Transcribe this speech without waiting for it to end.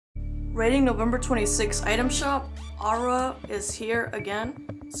Rating November 26 item shop. Aura is here again.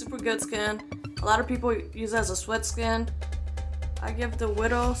 Super good skin. A lot of people use it as a sweat skin. I give the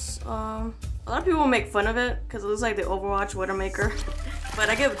Widows, a lot of people make fun of it because it looks like the Overwatch Widowmaker. But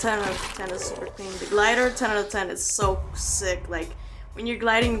I give it 10 out of 10, it's super clean. The glider, 10 out of 10, is so sick. Like, when you're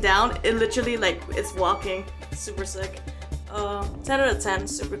gliding down, it literally, like, it's walking. Super sick. 10 out of 10,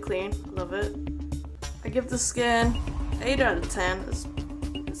 super clean. Love it. I give the skin 8 out of 10.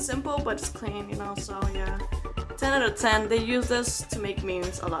 It's simple, but it's clean, you know, so yeah. 10 out of 10. They use this to make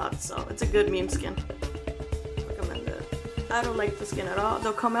memes a lot, so it's a good meme skin. Recommend it. I don't like the skin at all.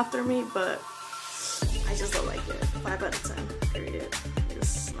 They'll come after me, but I just don't like it. 5 out of 10, period.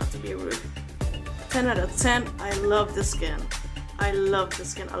 Just not to be rude. 10 out of 10. I love this skin. I love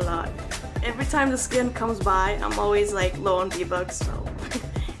this skin a lot. Every time the skin comes by, I'm always like low on V-Bucks, so.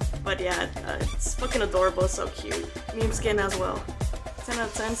 But yeah, it's fucking adorable, so cute. Meme skin as well. 10 out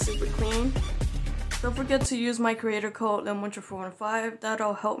of 10, super clean. Don't forget to use my creator code LemonTra415.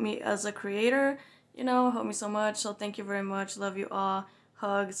 That'll help me as a creator. You know, help me so much. So thank you very much. Love you all.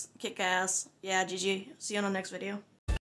 Hugs. Kick ass. Yeah, GG. See you on the next video.